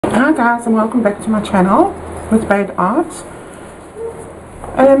Hi guys, and welcome back to my channel with withBade Art.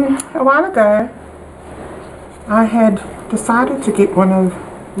 A while ago I had decided to get one of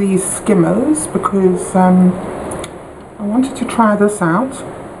these skimmers because I wanted to try this out.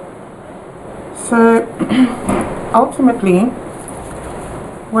 So ultimately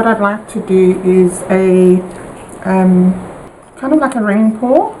what I'd like to do is a kind of like a ring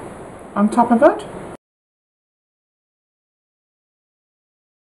pour on top of it.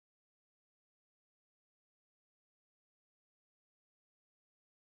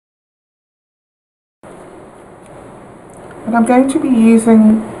 And I'm going to be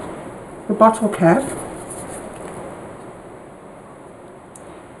using the bottle cap.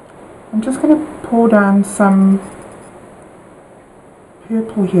 I'm just going to pour down some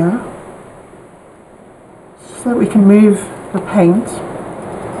purple here so that we can move the paint.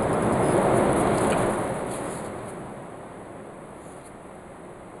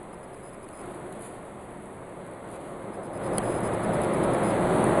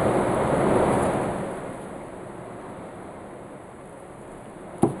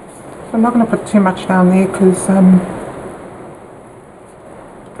 So I'm not going to put too much down there because I'm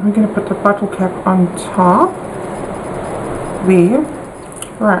going to put the bottle cap on top there.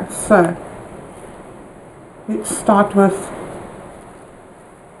 Right, so let's start with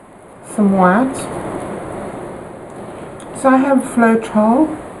some white. So I have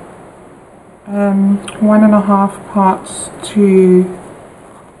Floetrol, 1.5 parts to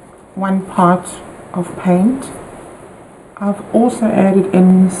 1 part of paint. I've also added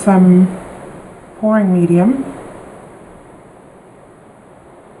in some pouring medium.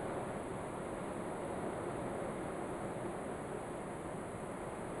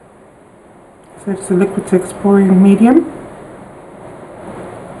 So it's the Liquitex pouring medium.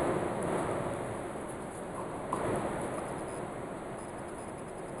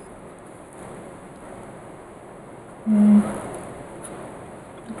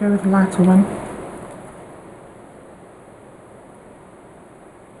 Go with the lighter one.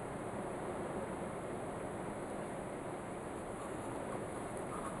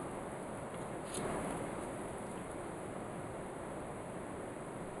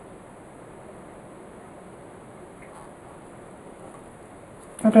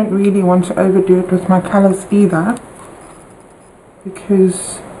 I don't really want to overdo it with my colours either,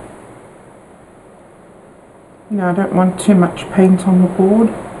 because I don't want too much paint on the board.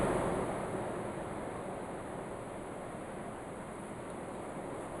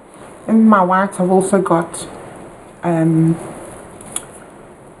 In my white I've also got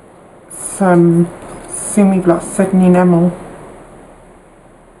some semi-gloss satin enamel.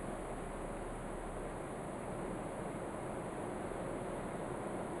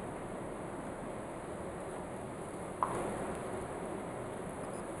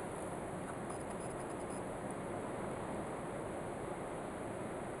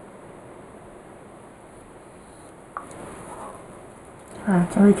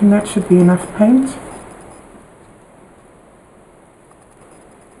 Right, I reckon that should be enough paint.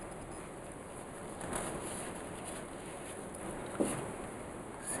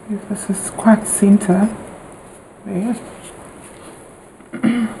 See if this is quite centre. There.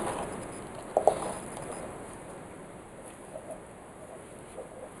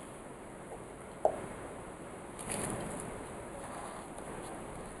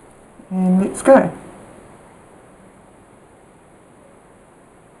 And let's go.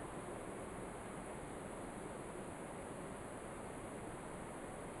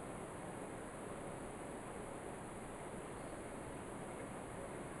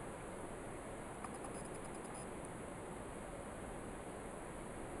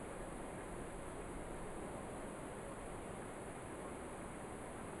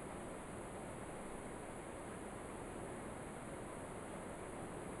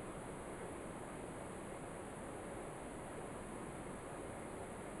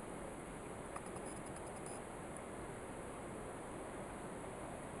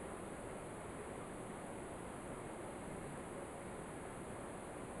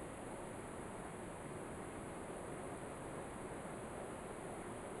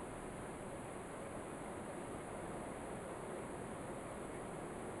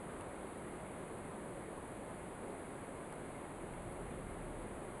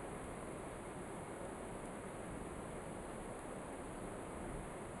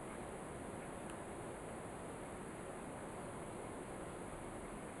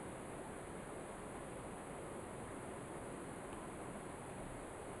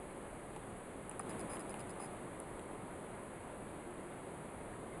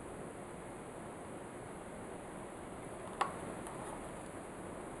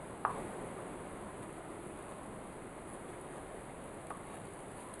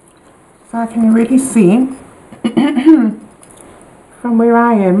 So I can really see from where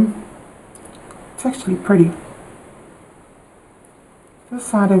I am, it's actually pretty. This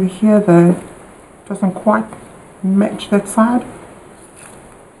side over here though doesn't quite match that side.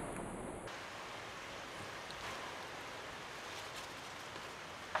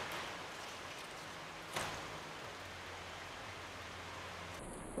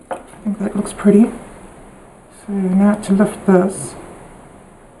 I think that looks pretty. So now to lift this.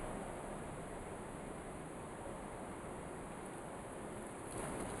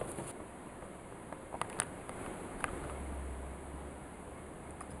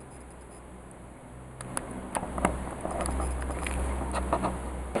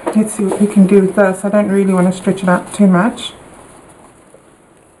 Let's see what we can do with this. I don't really want to stretch it out too much.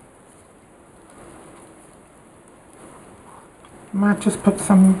 Might just put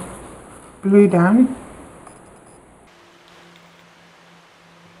some glue down.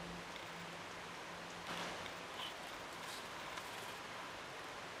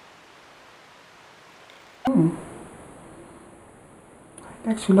 It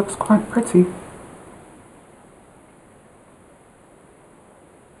actually looks quite pretty.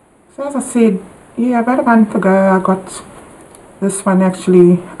 So as I said, yeah, about a month ago I got this one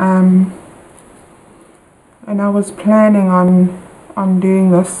actually, and I was planning on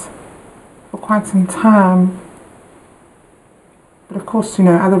doing this for quite some time, but of course, you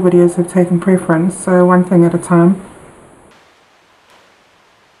know, other videos have taken preference, so one thing at a time.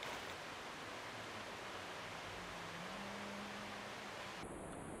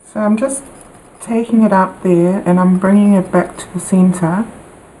 So I'm just taking it out there and I'm bringing it back to the center.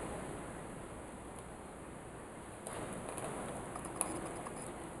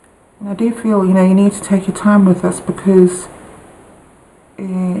 And I do feel, you know, you need to take your time with this because, you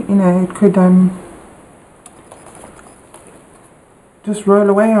know, it could just roll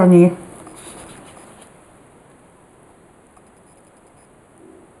away on you.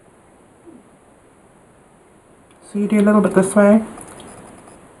 So you do a little bit this way,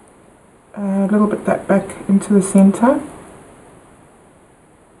 a little bit that back into the center.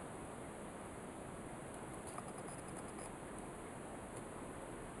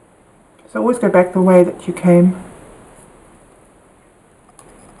 So always go back the way that you came.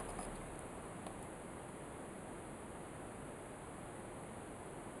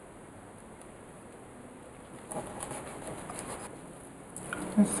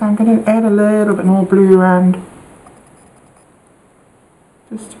 So I'm going to add a little bit more blue around,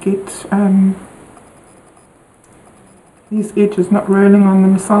 just to get these edges not rolling on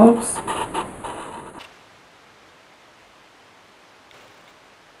themselves.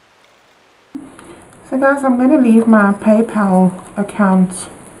 So guys, I'm going to leave my PayPal account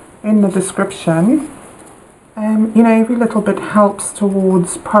in the description. You know, every little bit helps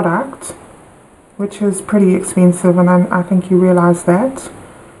towards product, which is pretty expensive, and I think you realize that,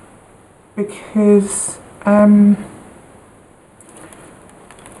 because you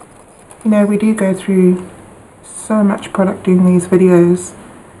know, we do go through so much product doing these videos,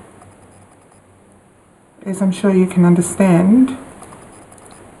 as I'm sure you can understand.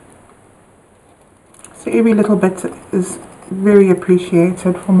 So every little bit is very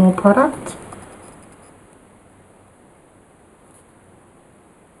appreciated for more product.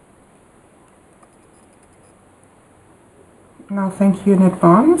 And I'll thank you in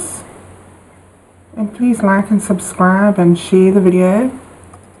advance. And please like and subscribe and share the video.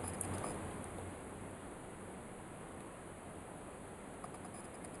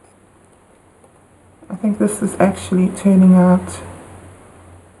 I think this is actually turning out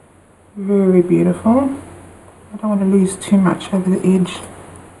very beautiful. I don't want to lose too much over the edge.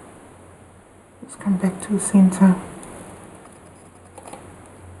 Let's come back to the center.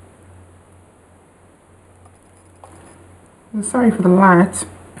 I'm sorry for the light.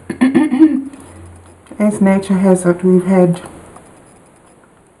 As nature has it, we've had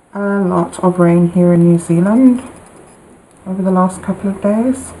a lot of rain here in New Zealand over the last couple of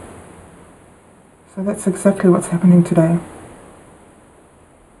days. So that's exactly what's happening today.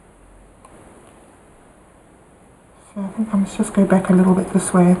 So I think I must just go back a little bit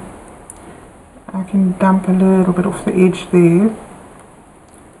this way. I can dump a little bit off the edge there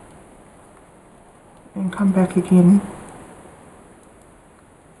and come back again.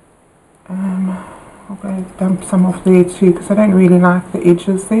 I'll go dump some off there too, because I don't really like the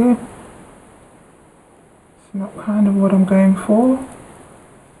edges there. It's not kind of what I'm going for.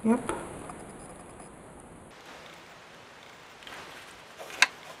 Yep.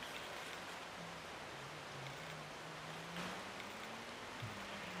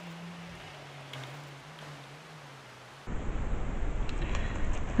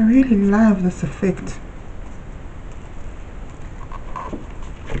 I really love this effect.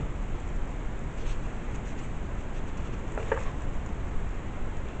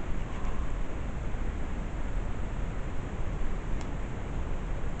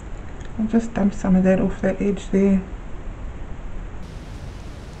 I'll just dump some of that off that edge there.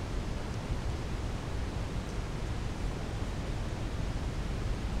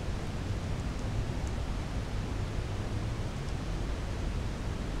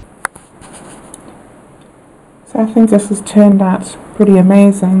 So I think this has turned out pretty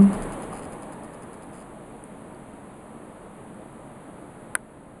amazing.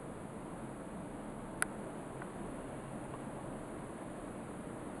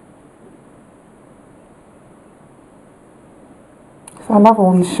 So I love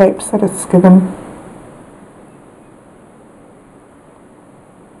all these shapes that it's given.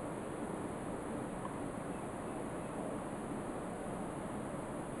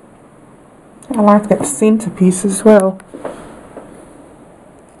 I like that centerpiece as well.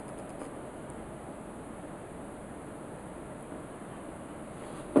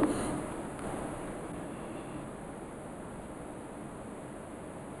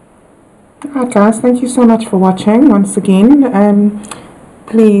 Alright guys, thank you so much for watching once again.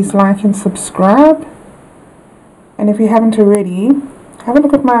 Please like and subscribe, and if you haven't already, have a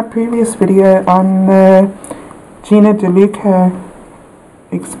look at my previous video on the Gina DeLuca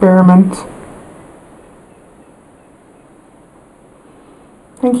experiment.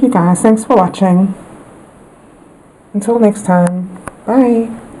 Thank you guys, thanks for watching. Until next time,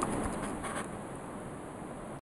 bye.